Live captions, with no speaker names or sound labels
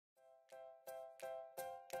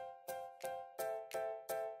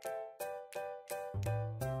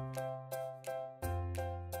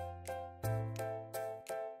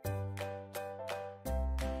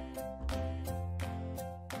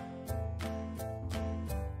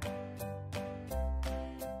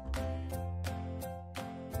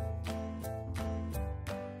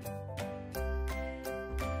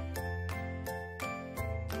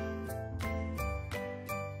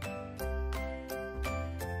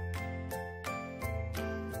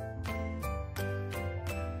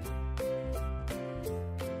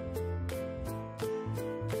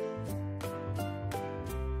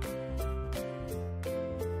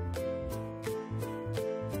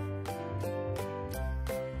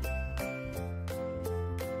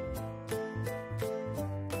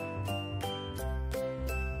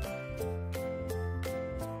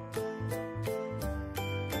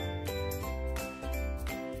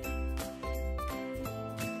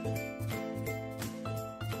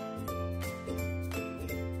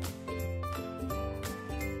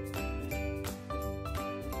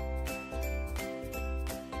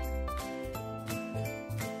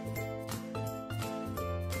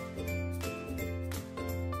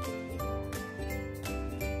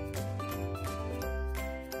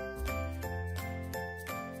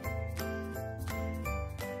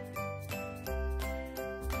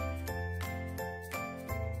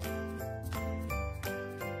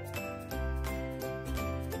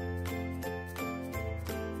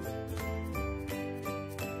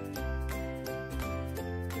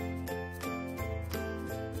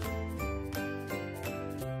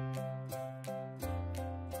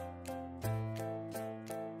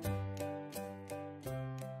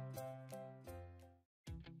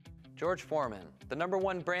George Foreman, the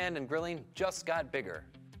 #1 brand in grilling, just got bigger.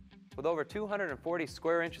 With over 240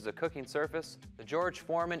 square inches of cooking surface, the George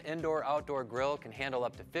Foreman indoor-outdoor grill can handle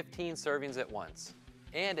up to 15 servings at once.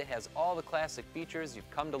 And it has all the classic features you've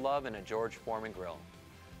come to love in a George Foreman grill.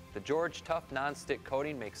 The George Tough non-stick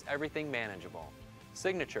coating makes everything manageable.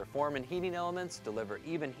 Signature Foreman heating elements deliver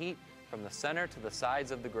even heat from the center to the sides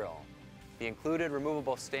of the grill. The included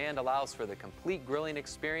removable stand allows for the complete grilling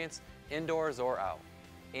experience indoors or out.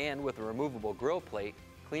 And with a removable grill plate,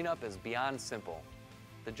 cleanup is beyond simple.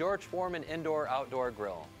 The George Foreman Indoor-Outdoor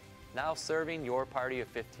Grill, now serving your party of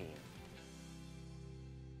 15.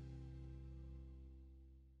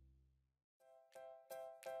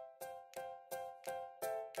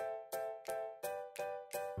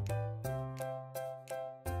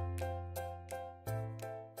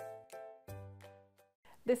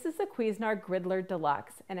 This is the Cuisinart Griddler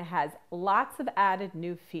Deluxe, and it has lots of added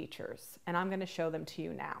new features, and I'm going to show them to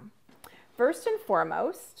you now. First and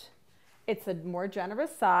foremost, it's a more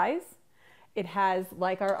generous size. It has,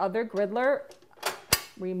 like our other Griddler,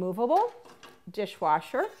 removable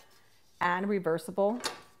dishwasher and reversible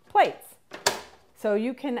plates. So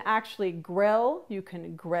you can actually grill, you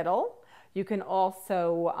can griddle, you can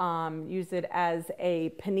also use it as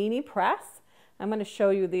a panini press. I'm going to show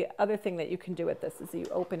you the other thing that you can do with this is you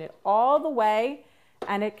open it all the way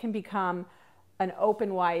and it can become an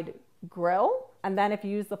open wide grill, and then if you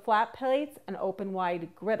use the flat plates, an open wide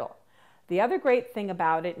griddle. The other great thing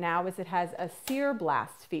about it now is it has a sear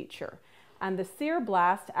blast feature, and the sear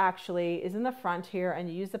blast actually is in the front here, and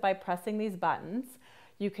you use it by pressing these buttons.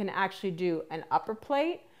 You can actually do an upper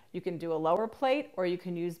plate, you can do a lower plate, or you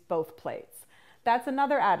can use both plates. That's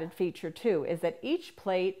another added feature too, is that each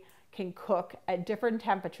plate can cook at different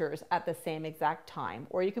temperatures at the same exact time,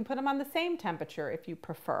 or you can put them on the same temperature if you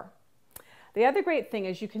prefer. The other great thing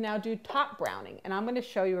is you can now do top browning, and I'm going to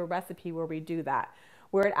show you a recipe where we do that,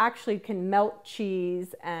 where it actually can melt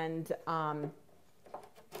cheese, and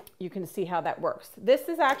you can see how that works. This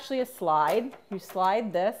is actually a slide. You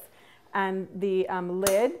slide this and the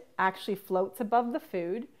lid actually floats above the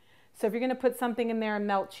food. So if you're going to put something in there and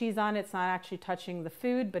melt cheese on it, it's not actually touching the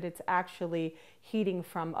food, but it's actually heating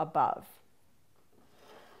from above.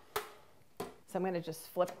 So I'm going to just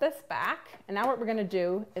flip this back, and now what we're going to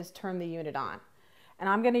do is turn the unit on. And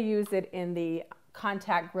I'm going to use it in the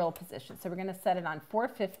contact grill position. So we're going to set it on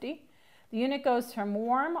 450. The unit goes from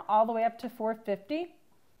warm all the way up to 450.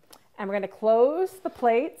 And we're going to close the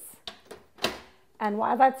plates. And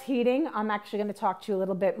while that's heating, I'm actually going to talk to you a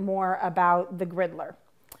little bit more about the Griddler.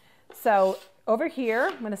 So over here,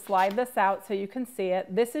 I'm going to slide this out so you can see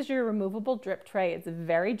it. This is your removable drip tray. It's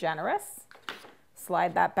very generous.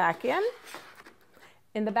 Slide that back in.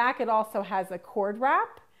 In the back, it also has a cord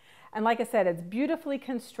wrap. And like I said, it's beautifully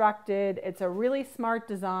constructed. It's a really smart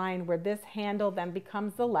design where this handle then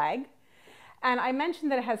becomes the leg. And I mentioned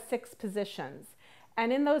that it has 6 positions.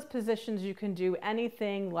 And in those positions, you can do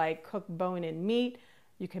anything like cook bone-in meat.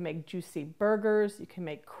 You can make juicy burgers. You can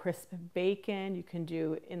make crisp bacon. You can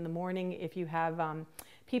do in the morning, if you have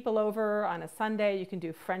people over on a Sunday, you can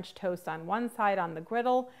do French toast on one side on the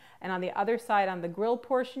griddle, and on the other side on the grill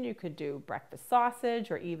portion, you could do breakfast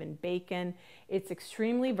sausage or even bacon. It's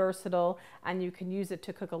extremely versatile, and you can use it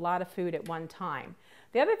to cook a lot of food at one time.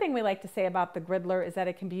 The other thing we like to say about the Griddler is that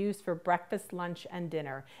it can be used for breakfast, lunch, and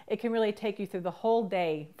dinner. It can really take you through the whole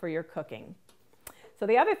day for your cooking. So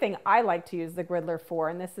the other thing I like to use the Griddler for,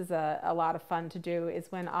 and this is a lot of fun to do,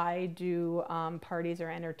 is when I do parties or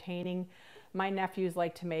entertaining. My nephews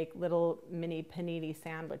like to make little mini panini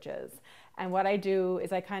sandwiches. And what I do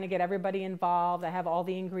is I kind of get everybody involved. I have all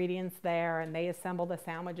the ingredients there, and they assemble the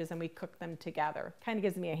sandwiches and we cook them together. Kind of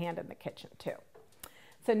gives me a hand in the kitchen too.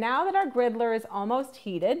 So now that our Griddler is almost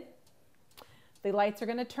heated, the lights are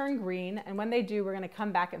going to turn green, and when they do, we're going to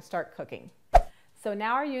come back and start cooking. So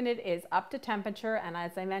now our unit is up to temperature, and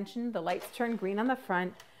as I mentioned, the lights turn green on the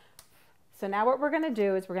front. So now what we're going to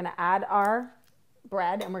do is we're going to add our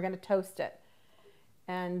bread and we're going to toast it.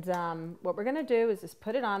 And what we're going to do is just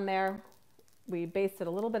put it on there. We basted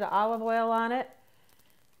a little bit of olive oil on it,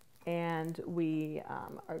 and we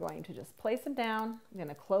are going to just place them down. I'm going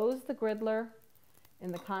to close the Griddler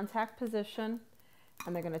in the contact position,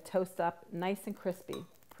 and they're going to toast up nice and crispy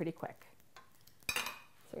pretty quick. So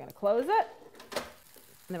we're going to close it,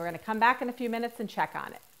 and then we're going to come back in a few minutes and check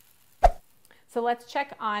on it. So let's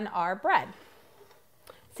check on our bread.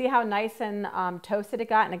 See how nice and toasted it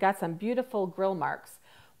got, and it got some beautiful grill marks.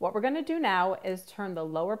 What we're going to do now is turn the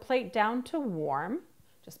lower plate down to warm,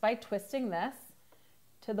 just by twisting this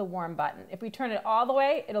to the warm button. If we turn it all the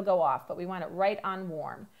way, it'll go off, but we want it right on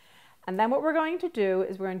warm. And then what we're going to do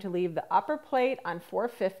is we're going to leave the upper plate on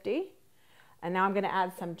 450. And now I'm going to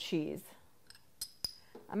add some cheese.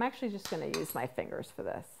 I'm actually just going to use my fingers for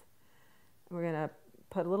this. We're going to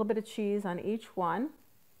put a little bit of cheese on each one.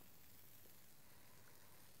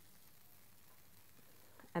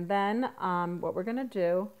 And then what we're going to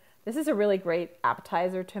do, this is a really great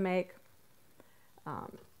appetizer to make.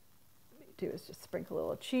 Do is just sprinkle a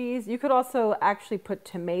little cheese. You could also actually put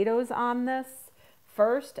tomatoes on this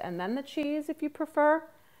first and then the cheese if you prefer.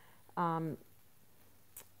 The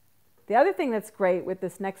other thing that's great with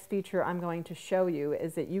this next feature I'm going to show you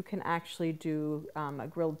is that you can actually do a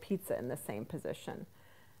grilled pizza in the same position.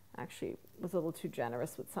 Actually, was a little too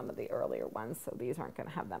generous with some of the earlier ones, so these aren't going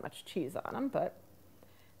to have that much cheese on them.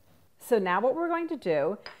 So now what we're going to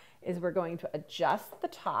do is we're going to adjust the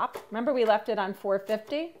top. Remember we left it on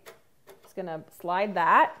 450? Just going to slide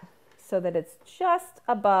that so that it's just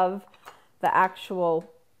above the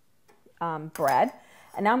actual bread.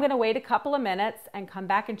 And now I'm going to wait a couple of minutes and come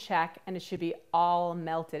back and check, and it should be all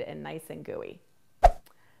melted and nice and gooey.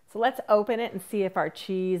 So let's open it and see if our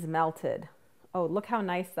cheese melted. Oh, look how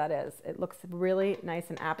nice that is. It looks really nice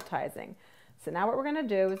and appetizing. So now what we're going to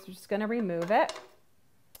do is we're just going to remove it,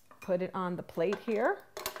 put it on the plate here.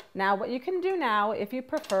 Now what you can do now, if you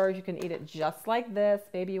prefer, you can eat it just like this.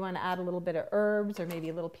 Maybe you want to add a little bit of herbs or maybe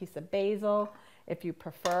a little piece of basil if you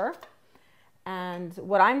prefer. And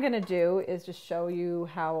what I'm going to do is just show you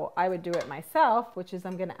how I would do it myself, which is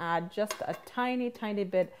I'm going to add just a tiny, tiny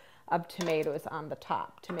bit of tomatoes on the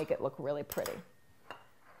top to make it look really pretty.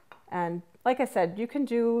 And like I said, you can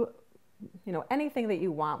do, anything that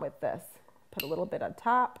you want with this. Put a little bit on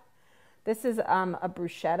top. This is a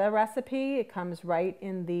bruschetta recipe. It comes right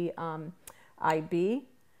in the IB.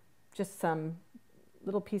 Just some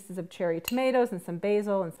little pieces of cherry tomatoes and some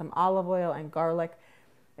basil and some olive oil and garlic.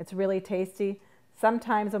 It's really tasty.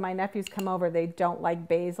 Sometimes when my nephews come over, they don't like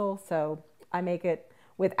basil, so I make it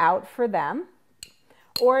without for them.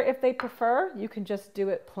 Or if they prefer, you can just do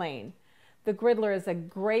it plain. The Griddler is a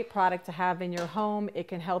great product to have in your home. It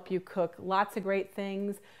can help you cook lots of great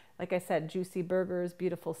things. Like I said, juicy burgers,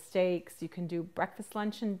 beautiful steaks. You can do breakfast,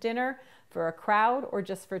 lunch, and dinner for a crowd or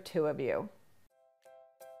just for two of you.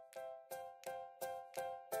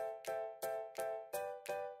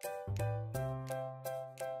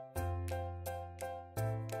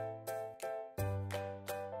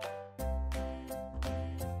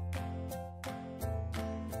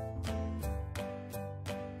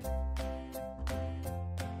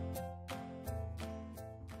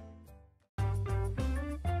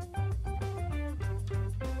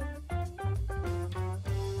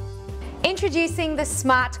 Introducing the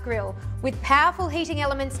Smart Grill. With powerful heating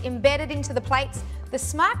elements embedded into the plates, the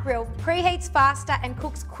Smart Grill preheats faster and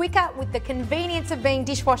cooks quicker with the convenience of being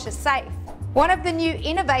dishwasher safe. One of the new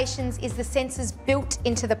innovations is the sensors built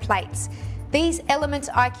into the plates. These Element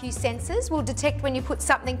IQ sensors will detect when you put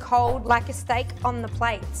something cold like a steak on the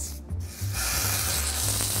plates.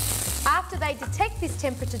 After they detect this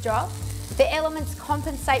temperature drop, the elements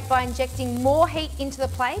compensate by injecting more heat into the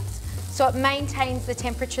plates so it maintains the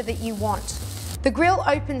temperature that you want. The grill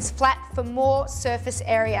opens flat for more surface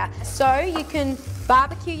area, so you can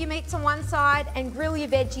barbecue your meats on one side and grill your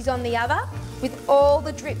veggies on the other, with all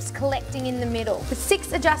the drips collecting in the middle. The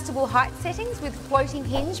 6 adjustable height settings with floating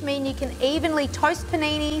hinge mean you can evenly toast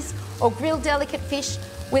paninis or grill delicate fish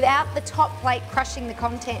without the top plate crushing the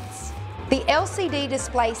contents. The LCD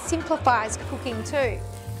display simplifies cooking too.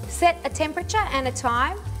 Set a temperature and a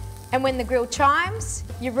time, and when the grill chimes,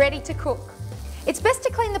 you're ready to cook. It's best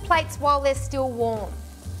to clean the plates while they're still warm.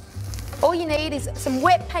 All you need is some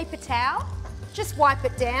wet paper towel, just wipe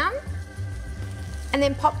it down, and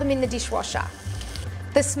then pop them in the dishwasher.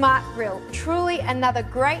 The Smart Grill, truly another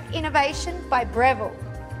great innovation by Breville.